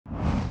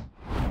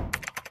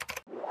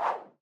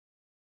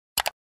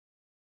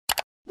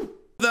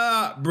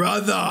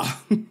brother.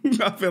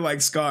 I feel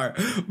like Scar.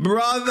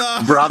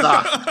 Brother.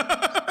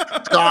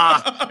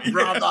 Scar,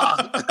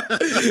 brother.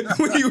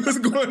 When he was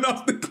going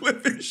off the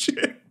cliff and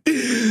shit.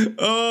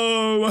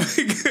 Oh my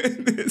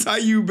goodness. How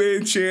you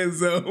been,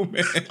 Chanzo,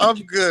 man? I'm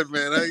good,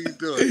 man. How you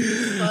doing?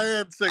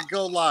 Cheyenne said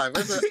go live.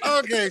 I said,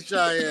 okay,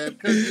 Cheyenne,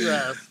 because you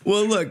asked.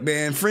 Well, look,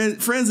 man,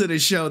 friends of the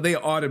show, they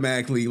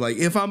automatically, like,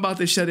 if I'm about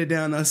to shut it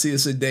down, I see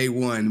it's a day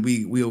one,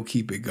 we'll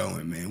keep it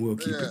going, man. We'll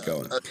keep it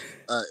going.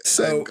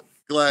 So,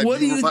 glad what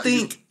do you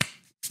think?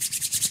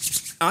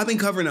 I've been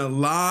covering a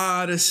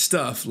lot of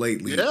stuff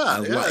lately.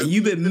 Yeah.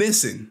 You've been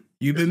missing.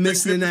 You've been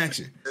missing in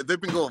action. They've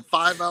been going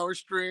 5-hour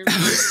streams.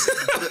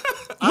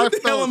 What the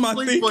hell am I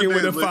thinking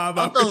with a 5-hour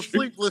I fell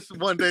asleep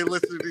one day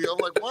listening to you. I'm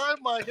like, why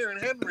am I hearing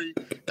Henry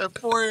at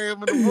 4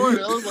 a.m. in the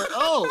morning? I was like,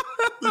 oh,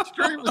 the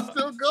stream is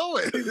still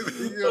going.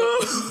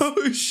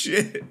 Oh,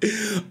 shit.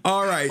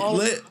 All right,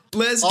 let's get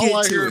to it. All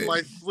I hear in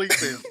my sleep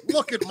is,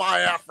 look at my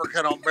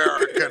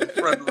African-American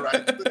friend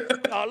right there.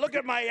 Oh, look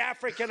at my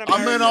African-American.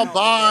 I'm in a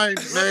bind,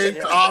 mate.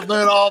 Yeah. I'm in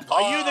a bind.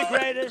 Are you the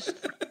greatest?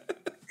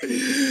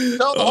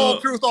 Tell the whole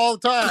truth all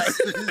the time.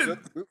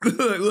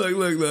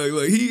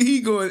 Look.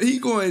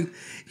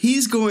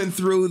 He's going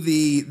through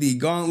the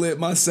gauntlet.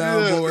 My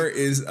soundboard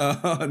is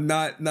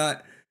not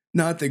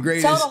the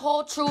greatest. Tell the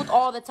whole truth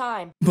all the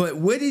time. But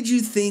what did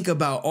you think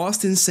about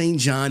Austin St.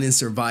 John and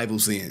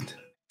Survival's End?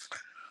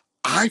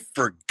 I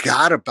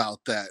forgot about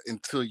that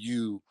until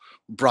you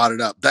brought it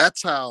up.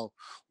 That's how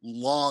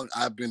long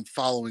I've been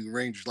following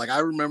Rangers. Like, I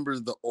remember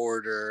the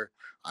order.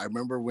 I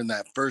remember when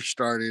that first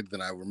started. Then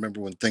I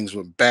remember when things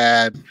went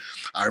bad.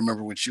 I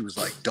remember when she was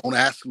like, don't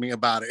ask me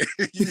about it.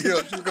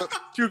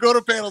 She would go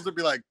to panels and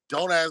be like,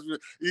 don't ask me.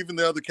 Even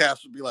the other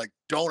cast would be like,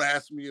 don't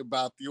ask me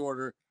about the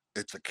order.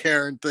 It's a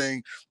Karen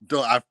thing.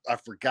 I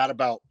forgot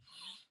about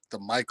the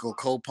Michael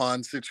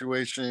Copon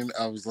situation.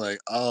 I was like,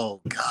 oh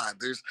God,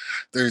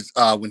 there's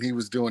when he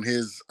was doing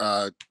his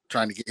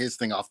trying to get his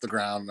thing off the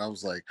ground. And I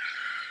was like,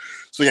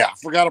 so yeah, I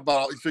forgot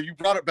about it. So you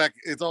brought it back.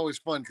 It's always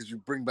fun because you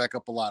bring back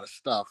up a lot of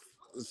stuff.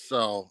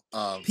 So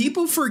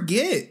people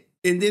forget,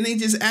 and then they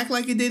just act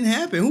like it didn't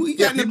happen. Who you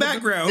got in the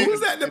background?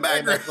 Who's that in the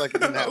background?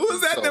 Who's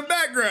that in the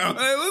background?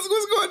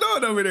 What's going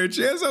on over there,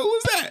 Chanzo?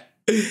 Who's that?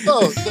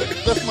 Oh,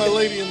 that's my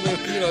lady in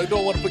the, I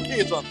don't want to put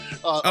kids on.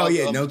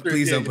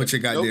 Please don't put your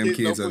goddamn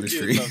kids on the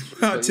stream.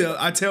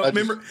 I tell.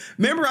 Remember,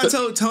 I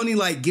told Tony,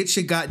 like, get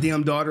your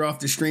goddamn daughter off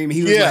the stream. And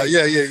he was like,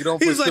 you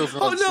don't. He was like,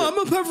 oh no, I'm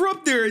gonna put her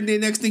up there. And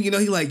then next thing you know,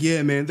 he like,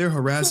 yeah, man, they're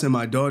harassing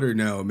my daughter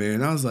now,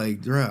 man. I was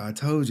like, bruh, I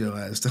told your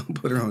ass, don't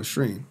put her on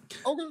stream.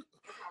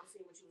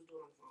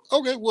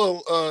 Okay,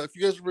 well, if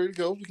you guys are ready to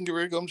go, we can get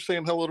ready to go. I'm just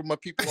saying hello to my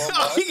people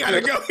online. He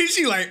gotta go.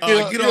 She like,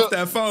 get off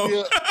that phone.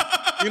 Yeah.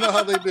 You know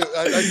how they do.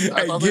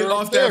 I get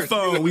off that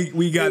phone.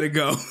 We gotta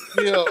go.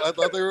 I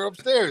thought they were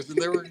upstairs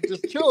and they were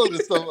just chilling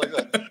and stuff like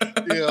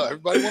that.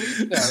 Everybody wants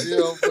to eat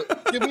now.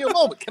 But give me a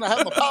moment. Can I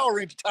have my Power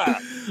Ranger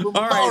time?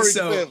 All right,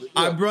 so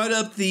I brought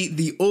up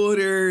the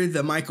order,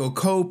 the Michael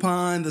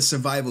Copon, the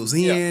Survival's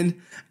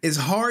End. It's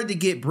hard to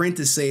get Brent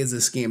to say it's a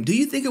scam. Do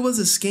you think it was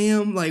a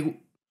scam? Like,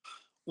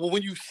 well,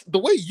 the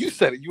way you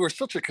said it, you were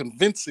such a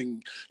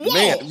convincing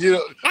man.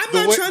 I'm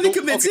not trying to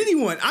convince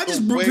anyone. I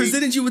just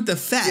presented you with the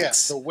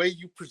facts. Yeah, the way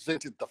you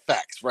presented the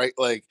facts, right?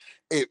 Like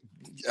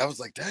I was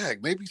like, dang,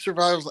 maybe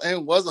Survival's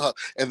End was a hub.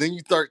 And then you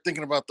start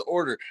thinking about the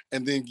order,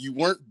 and then you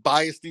weren't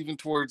biased even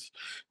towards,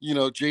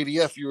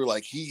 JDF. You were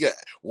like,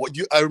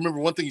 I remember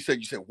one thing you said.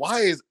 You said, why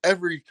is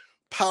every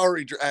Power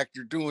Ranger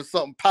actor doing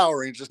something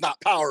Power Rangers,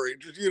 not Power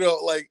Rangers?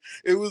 Like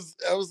I was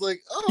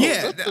like, oh,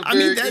 yeah,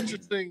 that's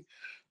interesting.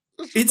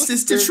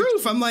 It's the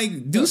truth. I'm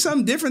like, do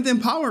something different than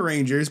Power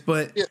Rangers,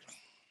 but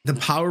the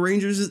Power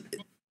Rangers,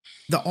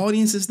 the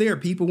audience is there.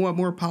 People want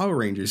more Power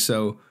Rangers.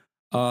 So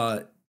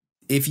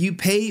if you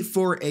paid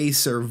for a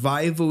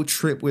survival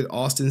trip with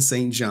Austin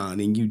St. John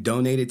and you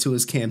donated to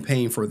his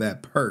campaign for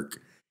that perk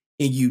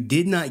and you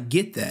did not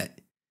get that,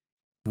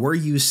 were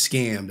you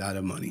scammed out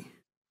of money?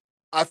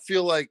 I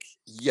feel like,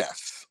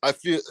 yes. I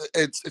feel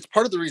it's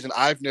part of the reason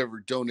I've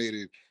never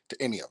donated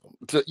to any of them,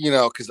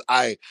 because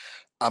I'd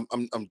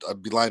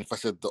be lying if I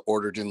said the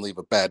order didn't leave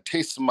a bad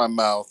taste in my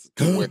mouth.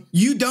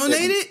 You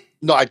donated?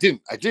 No, I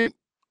didn't. Okay.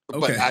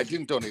 But I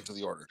didn't donate to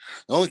the order.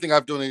 The only thing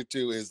I've donated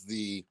to is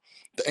the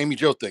Amy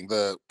Jo thing,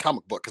 the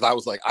comic book, because I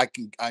was like,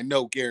 I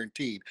know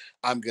guaranteed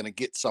I'm gonna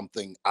get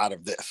something out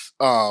of this.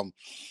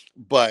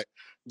 But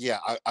yeah,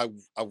 I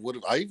would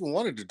have. I even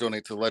wanted to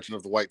donate to the Legend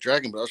of the White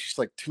Dragon, but I was just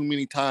like, too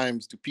many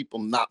times do people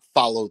not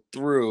follow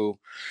through.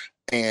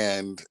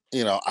 And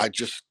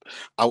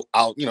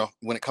I'll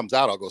when it comes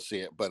out, I'll go see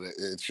it. But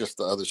it's just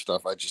the other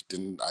stuff. I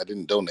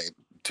didn't donate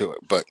to it.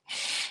 But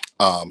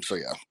so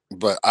yeah.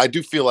 But I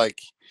do feel like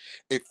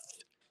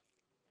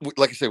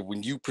like I said,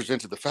 when you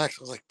presented the facts,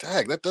 I was like,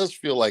 dang, that does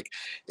feel like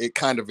it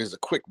kind of is a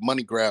quick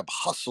money grab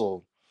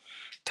hustle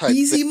type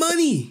easy thing.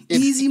 money.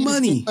 Easy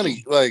money.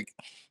 Like,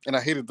 and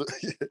I hated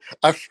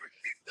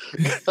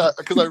because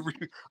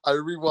I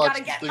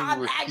rewatched the thing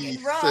where he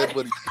said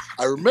what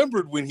I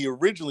remembered when he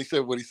originally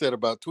said what he said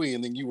about Twee,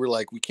 and then you were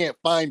like, "We can't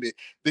find it."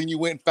 Then you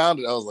went and found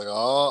it. I was like, "Oh,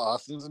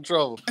 Austin's in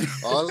trouble."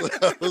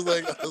 I was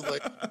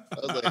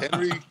like,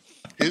 Henry,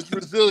 his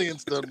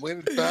resilience done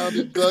went and found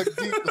it, dug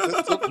deep.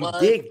 You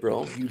dig,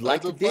 bro. You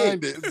like to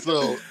find dig. it.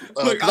 So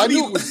look, I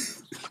knew it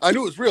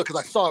was real because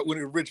I saw it when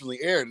it originally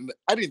aired, and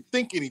I didn't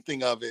think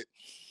anything of it.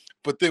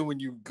 But then when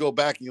you go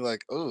back and you're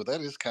like, oh,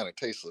 that is kind of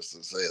tasteless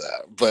to say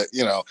that. But,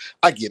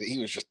 I get it. He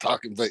was just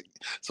talking. But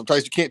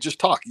sometimes you can't just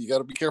talk. You got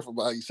to be careful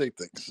about how you say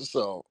things.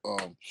 So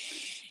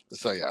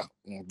yeah.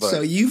 But,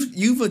 so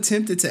you've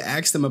attempted to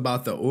ask them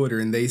about the order,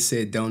 and they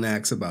said don't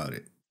ask about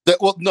it.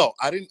 No,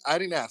 I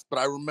didn't ask. But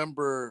I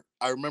remember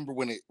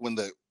when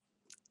the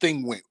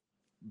thing went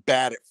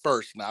bad at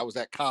first. And I was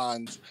at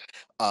cons,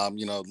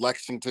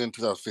 Lexington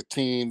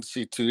 2015,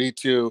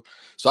 C2E2.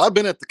 So I've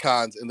been at the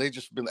cons, and they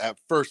just been at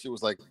first. It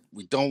was like,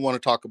 we don't want to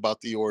talk about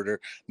the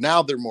order.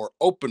 Now they're more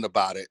open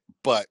about it.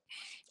 But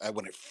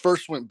when it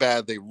first went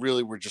bad, they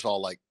really were just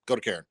all like, go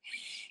to Karen.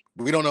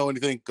 We don't know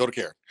anything. Go to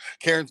Karen.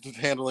 Karen's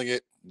handling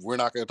it. We're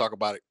not going to talk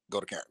about it. Go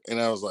to Karen. And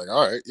I was like,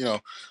 all right,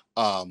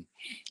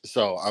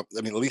 so I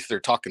mean, at least they're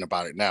talking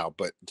about it now.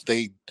 But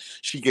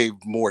she gave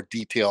more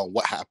detail on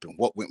what happened,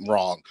 what went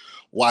wrong,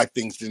 why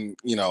things didn't,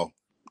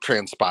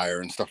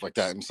 transpire and stuff like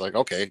that. And it's like,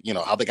 okay,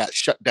 how they got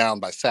shut down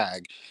by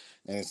SAG,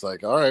 and it's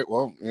like, all right,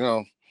 well,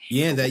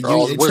 yeah,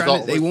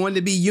 that they wanted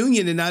to be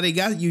union, and now they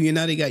got union.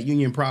 Now they got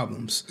union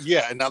problems.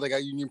 Yeah, and now they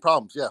got union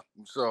problems. Yeah,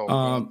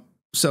 so.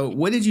 So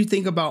what did you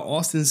think about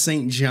Austin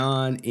St.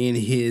 John and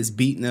his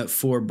beating up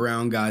 4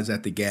 brown guys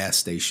at the gas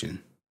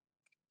station?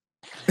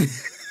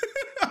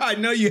 I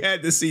know you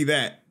had to see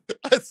that.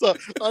 I saw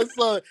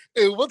it.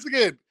 And once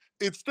again,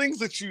 it's things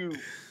that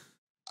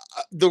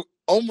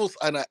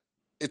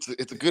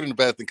it's a good and a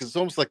bad thing, because it's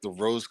almost like the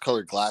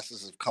rose-colored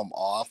glasses have come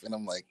off, and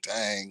I'm like,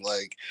 dang,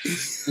 like,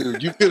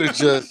 dude, you could have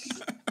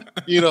just,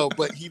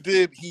 but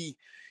he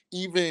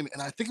even,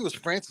 and I think it was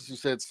Francis who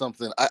said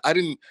something,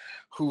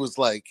 who was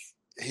like,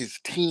 his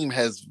team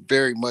has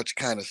very much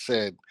kind of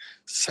said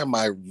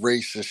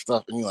semi-racist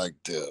stuff, and you're like,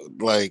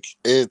 dude, like,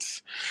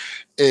 it's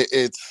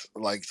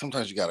like,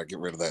 sometimes you got to get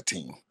rid of that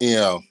team,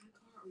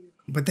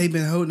 But they've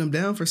been holding him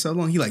down for so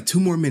long. He like, 2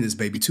 more minutes,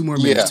 baby, 2 more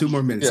minutes, 2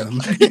 more minutes.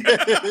 Yeah.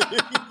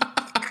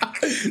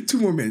 2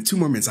 more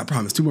minutes, I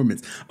promise, 2 more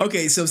minutes.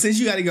 Okay, so since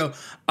you got to go,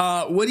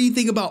 what do you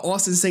think about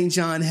Austin St.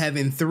 John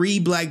having 3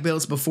 black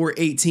belts before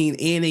 18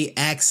 and a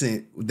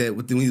accent that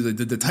with the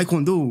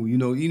taekwondo,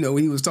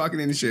 when he was talking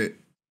and shit?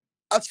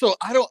 You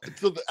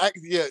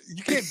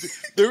can't.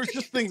 There was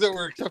just things that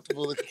were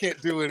acceptable that you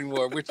can't do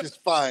anymore, which is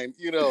fine.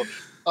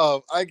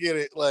 I get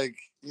it. Like,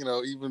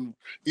 even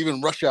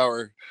Rush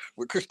Hour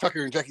with Chris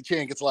Tucker and Jackie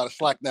Chan gets a lot of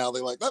slack now.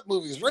 They're like, that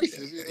movie is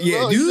racist.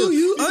 Yeah, do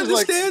you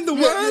understand the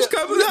words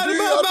coming out of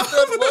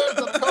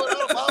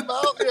my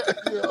mouth?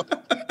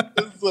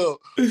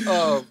 So,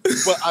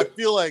 but I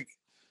feel like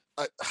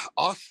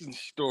Austin's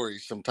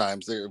stories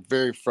sometimes they're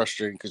very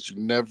frustrating because you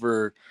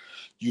never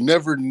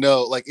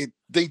know. Like,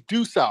 they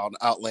do sound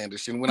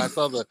outlandish. And when I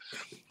saw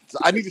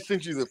I need to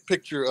send you the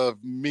picture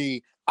of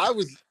me. I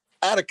was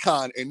at a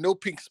con and no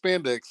pink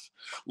spandex.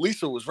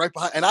 Lisa was right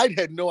behind, and I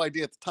had no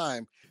idea at the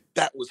time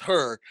that was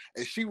her,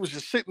 and she was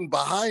just sitting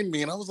behind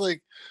me, and I was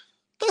like,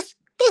 that's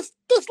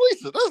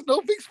Lisa. That's no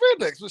pink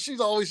spandex. But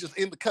she's always just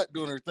in the cut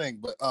doing her thing.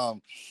 But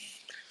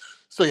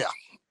so yeah.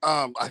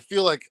 I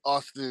feel like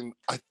Austin,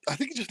 I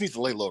think he just needs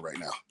to lay low right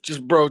now.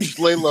 Just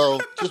lay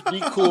low. Just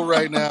be cool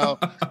right now.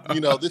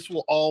 This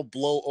will all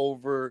blow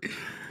over.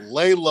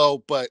 Lay low.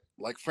 But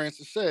like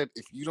Francis said,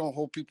 if you don't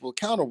hold people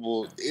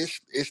accountable,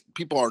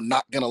 people are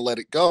not going to let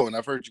it go. And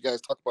I've heard you guys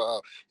talk about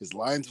how his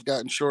lines have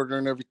gotten shorter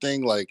and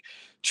everything. Like,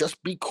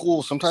 just be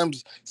cool.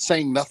 Sometimes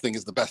saying nothing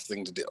is the best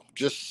thing to do.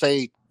 Just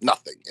say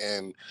nothing.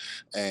 And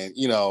I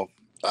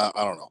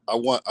don't know.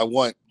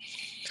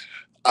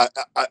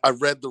 I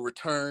read The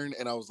Return,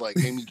 and I was like,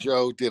 Amy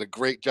Jo did a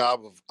great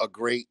job of a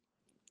great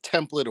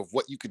template of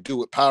what you could do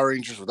with Power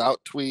Rangers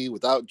without Twee,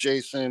 without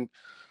Jason,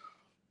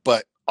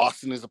 but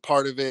Austin is a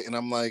part of it. And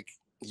I'm like,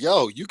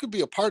 yo, you could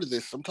be a part of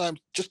this. Sometimes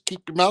just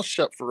keep your mouth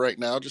shut for right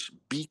now. Just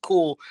be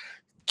cool,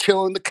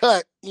 killing the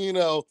cut.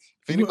 If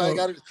anybody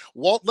got it,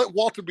 let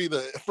Walter be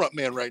the front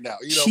man right now.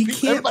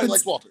 Everybody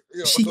likes Walter.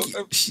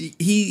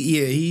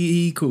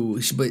 He cool,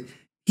 but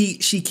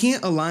she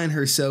can't align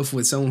herself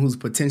with someone who's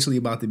potentially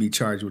about to be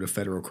charged with a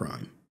federal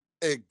crime.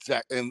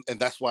 Exactly, and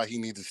that's why he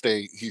needs to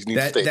stay.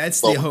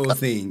 That's the whole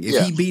thing.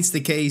 If he beats the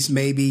case,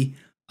 maybe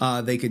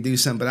they could do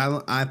something.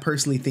 But I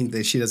personally think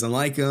that she doesn't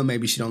like him.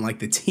 Maybe she don't like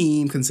the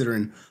team,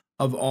 considering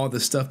of all the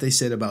stuff they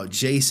said about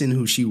Jason,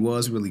 who she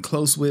was really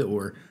close with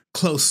or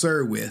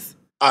closer with.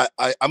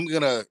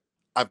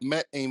 I've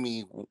met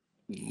Amy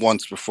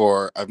once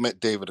before. I've met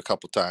David a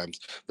couple times.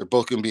 They're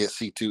both going to be at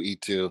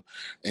C2E2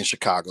 in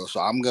Chicago. So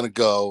I'm going to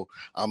go.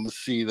 I'm going to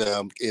see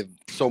them.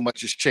 So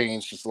much has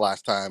changed since the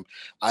last time.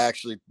 I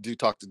actually do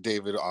talk to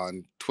David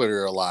on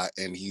Twitter a lot,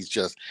 and he's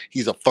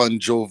a fun,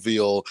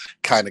 jovial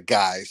kind of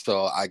guy.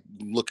 So I'm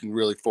looking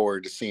really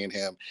forward to seeing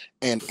him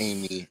and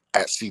Amy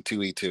at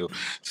C2E2.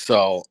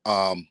 So,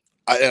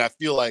 I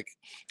feel like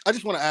I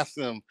just want to ask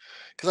them,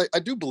 because I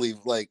do believe,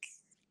 like,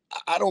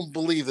 I don't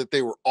believe that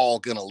they were all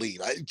going to leave.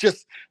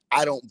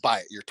 I don't buy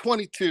it. You're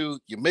 22,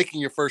 you're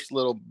making your first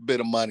little bit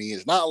of money.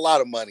 It's not a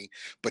lot of money,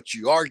 but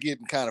you are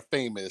getting kind of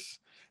famous.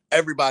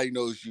 Everybody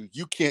knows you.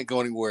 You can't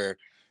go anywhere.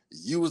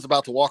 You was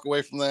about to walk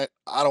away from that.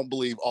 I don't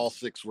believe all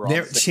 6 were on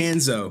the same.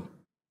 Chanzo,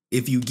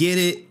 if you get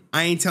it,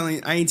 I ain't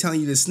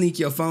telling you to sneak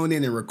your phone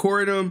in and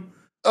record them.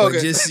 Okay.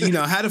 But just,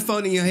 have the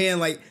phone in your hand.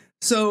 Like,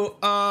 so,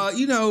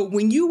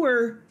 when you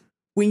were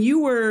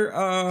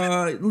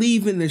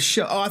leaving the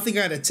show, I think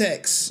I had a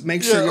text.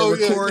 Make sure your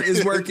record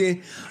is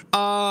working.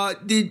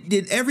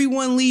 Did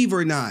everyone leave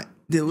or not?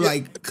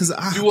 Because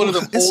I do one of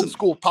them old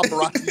school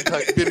paparazzi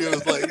type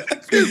videos, like,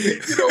 excuse me,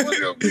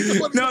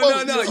 no.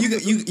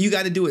 You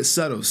got to do it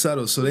subtle,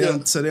 so they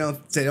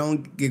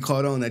don't get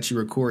caught on that you're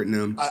recording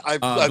them. I've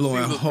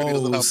blowing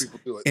holes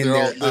in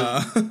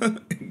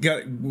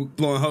their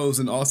blowing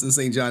holes in Austin,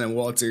 St. John, and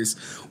Walters.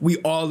 We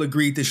all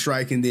agreed to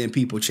strike, and then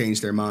people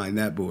changed their mind.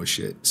 That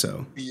bullshit.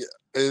 So yeah.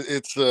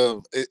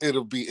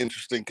 It'll be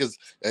interesting because,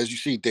 as you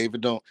see,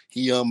 David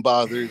he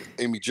unbothered.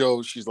 Amy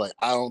Jo, she's like,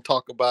 I don't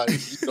talk about it.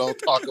 You don't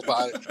talk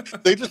about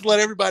it. They just let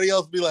everybody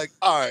else be like,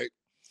 all right,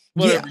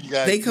 whatever, you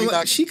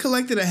guys. She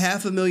collected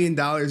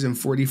 $500,000 in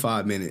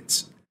 45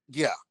 minutes.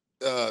 Yeah.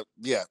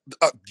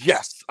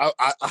 Yes, I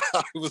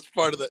was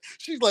part of that.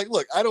 She's like,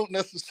 look, I don't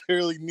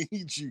necessarily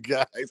need you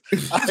guys.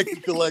 I can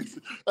collect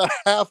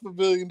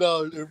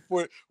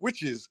 $500,000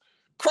 which is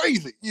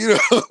crazy,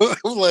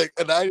 like,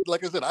 and I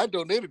said, I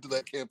donated to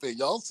that campaign.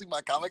 Y'all see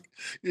my comic,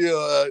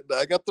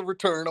 I got the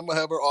return. I'm gonna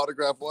have her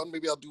autograph one.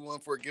 Maybe I'll do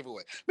one for a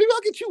giveaway. Maybe I'll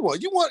get you one.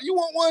 You want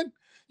one?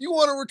 You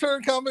want a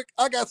return comic?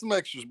 I got some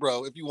extras,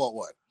 bro, if you want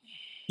one.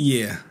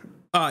 Yeah.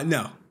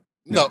 No.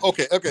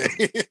 Okay.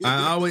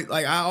 I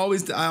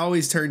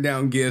always turn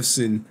down gifts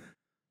and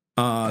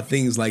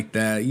things like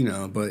that,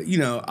 but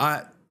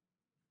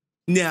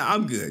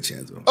I'm good,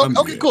 Chanzo.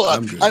 Okay, cool.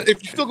 If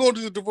you're still going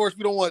to the divorce,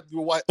 we don't want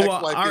your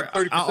ex-wife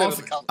getting 30% of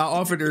the comic. I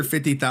offered her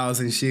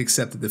 $50,000. She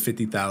accepted the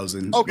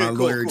 $50,000. Okay, my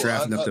lawyer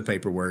drafting up the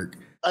paperwork.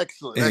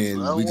 Excellent. I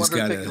don't want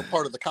her to take no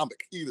part of the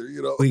comic either.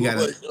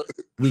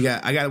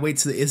 I gotta wait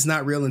till it's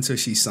not real until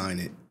she sign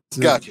it.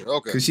 Gotcha.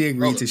 Okay. Because she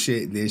agreed to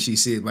shit, and then she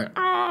said like,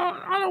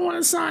 I don't want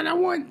to sign. I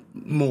want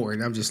more,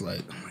 and I'm just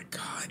like, oh my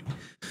god.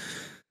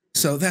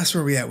 So that's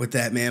where we at with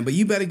that, man. But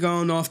you better go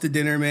on off to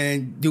dinner,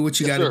 man. Do what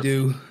you got to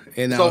do.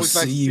 And I'll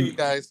see you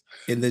guys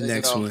in the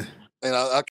next one. And I'll